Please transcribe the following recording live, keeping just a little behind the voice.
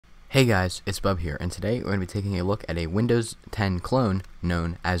Hey guys, it's Bub here, and today we're going to be taking a look at a Windows 10 clone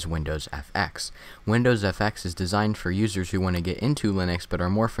known as WindowsFX. WindowsFX is designed for users who want to get into Linux but are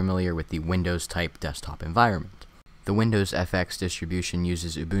more familiar with the Windows-type desktop environment. The WindowsFX distribution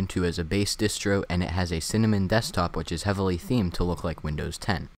uses Ubuntu as a base distro, and it has a Cinnamon desktop which is heavily themed to look like Windows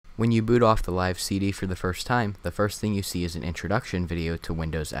 10. When you boot off the live CD for the first time, the first thing you see is an introduction video to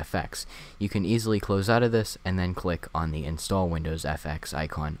WindowsFX. You can easily close out of this and then click on the Install WindowsFX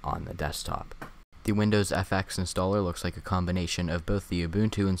icon on the desktop. The WindowsFX installer looks like a combination of both the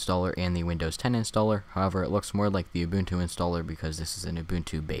Ubuntu installer and the Windows 10 installer. However, it looks more like the Ubuntu installer because this is an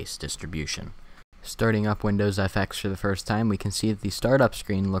Ubuntu-based distribution. Starting up WindowsFX for the first time, we can see that the startup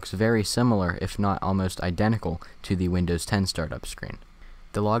screen looks very similar, if not almost identical, to the Windows 10 startup screen.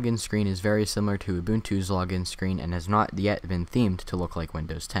 The login screen is very similar to Ubuntu's login screen and has not yet been themed to look like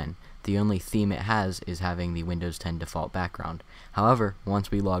Windows 10. The only theme it has is having the Windows 10 default background. However,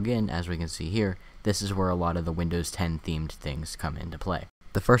 once we log in, as we can see here, this is where a lot of the Windows 10 themed things come into play.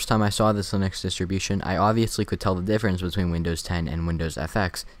 The first time I saw this Linux distribution, I obviously could tell the difference between Windows 10 and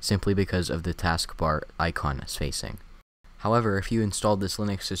WindowsFX simply because of the taskbar icon spacing. However, if you installed this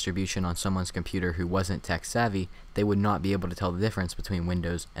Linux distribution on someone's computer who wasn't tech savvy, they would not be able to tell the difference between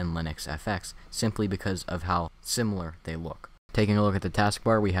Windows and LinuxFX simply because of how similar they look. Taking a look at the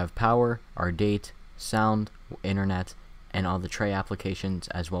taskbar, we have power, our date, sound, internet, and all the tray applications,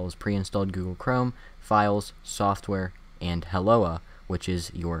 as well as pre-installed Google Chrome, files, software, and Helloa, which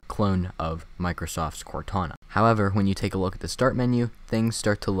is your clone of Microsoft's Cortana. However, when you take a look at the start menu, things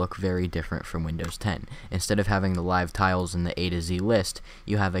start to look very different from Windows 10. Instead of having the live tiles in the A to Z list,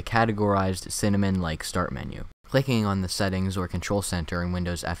 you have a categorized Cinnamon-like start menu. Clicking on the settings or control center in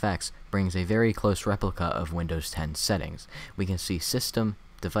WindowsFX brings a very close replica of Windows 10 settings. We can see system,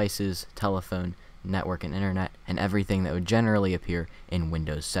 devices, telephone, network and internet, and everything that would generally appear in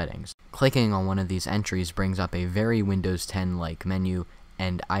Windows settings. Clicking on one of these entries brings up a very Windows 10-like menu,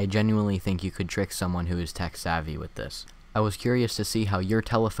 and I genuinely think you could trick someone who is tech savvy with this. I was curious to see how your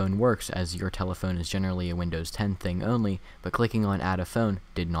telephone works, as your telephone is generally a Windows 10 thing only, but clicking on Add a Phone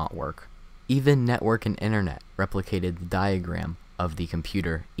did not work. Even network and internet replicated the diagram of the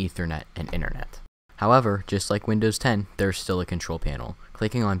computer, Ethernet, and internet. However, just like Windows 10, there's still a control panel.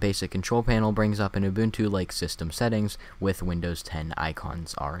 Clicking on Basic Control Panel brings up an Ubuntu-like system settings with Windows 10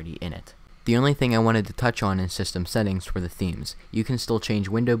 icons already in it. The only thing I wanted to touch on in system settings were the themes. You can still change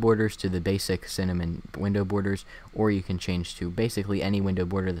window borders to the basic Cinnamon window borders, or you can change to basically any window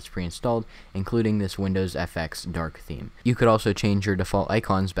border that's pre-installed, including this WindowsFX dark theme. You could also change your default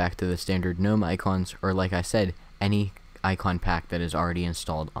icons back to the standard GNOME icons, or like I said, any icon pack that is already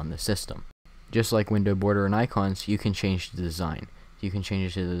installed on the system. Just like window border and icons, you can change the design. You can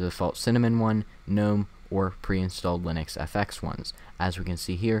change it to the default Cinnamon one, GNOME, or pre-installed LinuxFX ones. As we can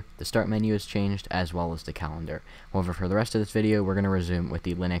see here, the start menu is changed as well as the calendar. However, for the rest of this video, we're going to resume with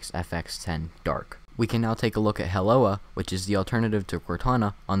the LinuxFX 10 Dark. We can now take a look at Helloa, which is the alternative to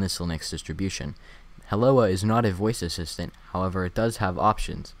Cortana on this Linux distribution. Helloa is not a voice assistant, however it does have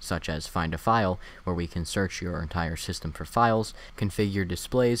options, such as Find a File, where we can search your entire system for files, configure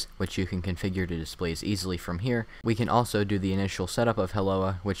displays, which you can configure to displays easily from here. We can also do the initial setup of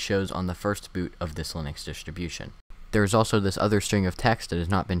Helloa, which shows on the first boot of this Linux distribution. There is also this other string of text that has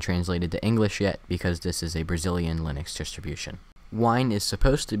not been translated to English yet, because this is a Brazilian Linux distribution. Wine is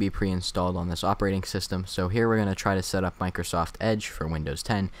supposed to be pre-installed on this operating system, so here we're going to try to set up Microsoft Edge for Windows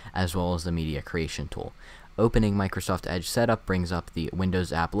 10, as well as the media creation tool. Opening Microsoft Edge setup brings up the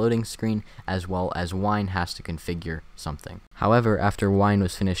Windows app loading screen, as well as Wine has to configure something. However, after Wine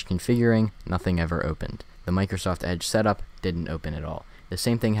was finished configuring, nothing ever opened. The Microsoft Edge setup didn't open at all. The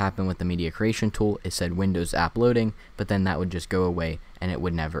same thing happened with the media creation tool. It said Windows app loading, but then that would just go away and it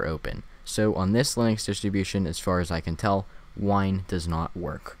would never open. So on this Linux distribution, as far as I can tell, Wine does not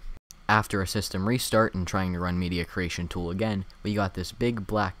work. After a system restart and trying to run media creation tool again, we got this big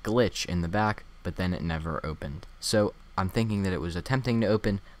black glitch in the back, but then it never opened. So I'm thinking that it was attempting to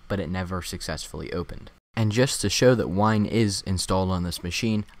open, but it never successfully opened. And just to show that Wine is installed on this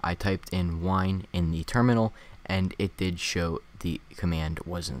machine, I typed in Wine in the terminal, and it did show the command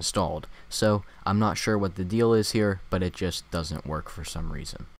was installed. So I'm not sure what the deal is here, but it just doesn't work for some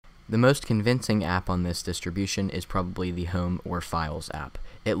reason. The most convincing app on this distribution is probably the Home or Files app.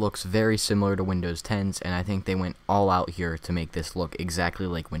 It looks very similar to Windows 10's, and I think they went all out here to make this look exactly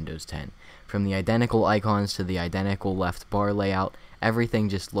like Windows 10. From the identical icons to the identical left bar layout, everything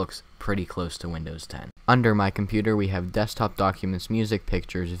just looks pretty close to Windows 10. Under my computer, we have desktop documents, music,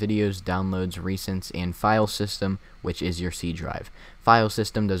 pictures, videos, downloads, recents, and file system, which is your C drive. File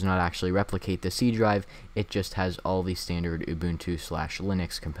system does not actually replicate the C drive, it just has all the standard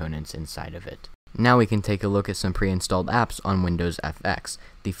Ubuntu/Linux components inside of it. Now we can take a look at some pre-installed apps on WindowsFX.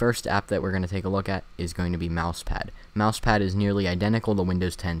 The first app that we're going to take a look at is going to be Mousepad. Mousepad is nearly identical to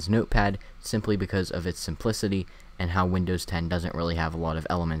Windows 10's Notepad, simply because of its simplicity and how Windows 10 doesn't really have a lot of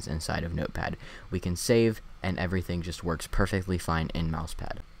elements inside of Notepad. We can save, and everything just works perfectly fine in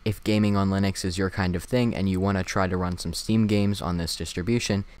Mousepad. If gaming on Linux is your kind of thing and you want to try to run some Steam games on this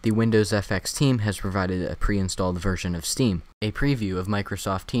distribution, the WindowsFX team has provided a pre-installed version of Steam. A preview of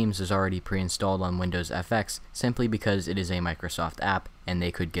Microsoft Teams is already pre-installed on WindowsFX simply because it is a Microsoft app and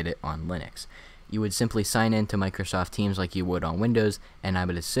they could get it on Linux. You would simply sign in to Microsoft Teams like you would on Windows, and I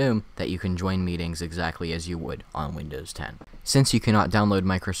would assume that you can join meetings exactly as you would on Windows 10. Since you cannot download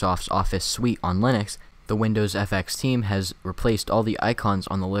Microsoft's Office suite on Linux, the WindowsFX team has replaced all the icons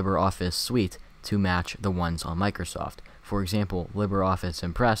on the LibreOffice suite to match the ones on Microsoft. For example, LibreOffice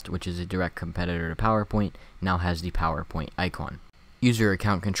Impress, which is a direct competitor to PowerPoint, now has the PowerPoint icon. User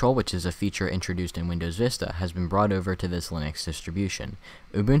account control, which is a feature introduced in Windows Vista, has been brought over to this Linux distribution.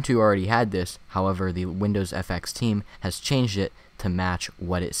 Ubuntu already had this, however the WindowsFX team has changed it to match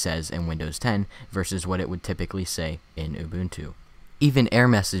what it says in Windows 10 versus what it would typically say in Ubuntu. Even error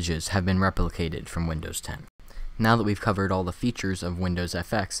messages have been replicated from Windows 10. Now that we've covered all the features of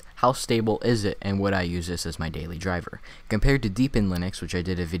WindowsFX, how stable is it and would I use this as my daily driver? Compared to Deepin Linux, which I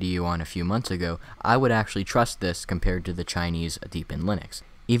did a video on a few months ago, I would actually trust this compared to the Chinese Deepin Linux.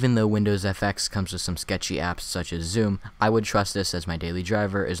 Even though WindowsFX comes with some sketchy apps such as Zoom, I would trust this as my daily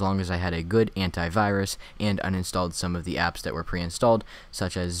driver as long as I had a good antivirus and uninstalled some of the apps that were pre-installed,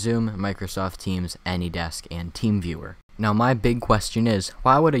 such as Zoom, Microsoft Teams, AnyDesk, and TeamViewer. Now my big question is,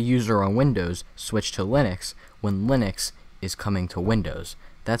 why would a user on Windows switch to Linux when Linux is coming to Windows?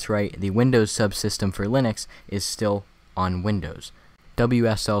 That's right, the Windows subsystem for Linux is still on Windows.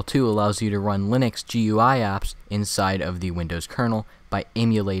 WSL2 allows you to run Linux GUI apps inside of the Windows kernel by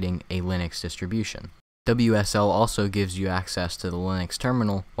emulating a Linux distribution. WSL also gives you access to the Linux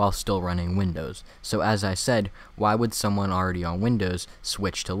terminal while still running Windows. So as I said, why would someone already on Windows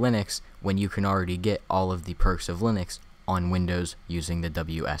switch to Linux when you can already get all of the perks of Linux on Windows using the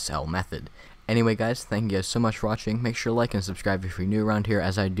WSL method? Anyway guys, thank you guys so much for watching. Make sure to like and subscribe if you're new around here,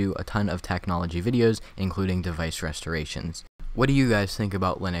 as I do a ton of technology videos, including device restorations. What do you guys think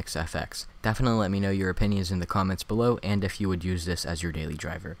about LinuxFX? Definitely let me know your opinions in the comments below, and if you would use this as your daily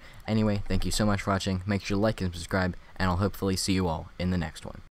driver. Anyway, thank you so much for watching. Make sure to like and subscribe, and I'll hopefully see you all in the next one.